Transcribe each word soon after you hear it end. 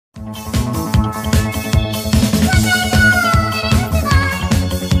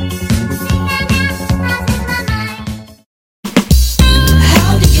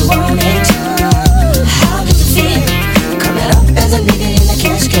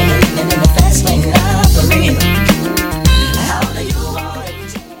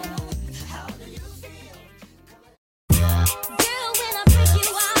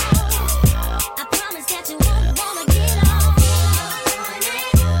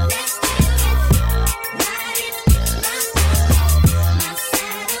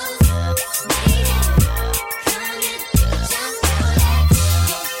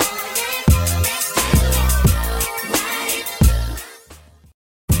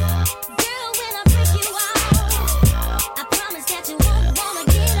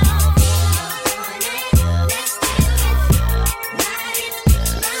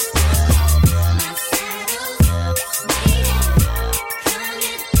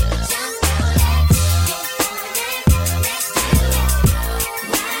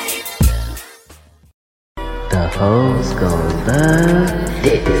The hoes gon' love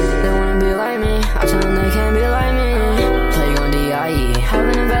this. They wanna be like me, I tell them they can't be like me. Play on DIE,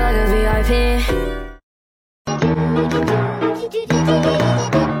 having a bed like a VIP.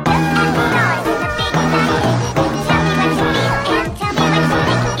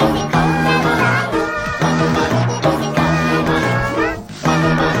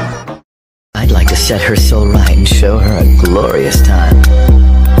 I'd like to set her soul right and show her a glorious time.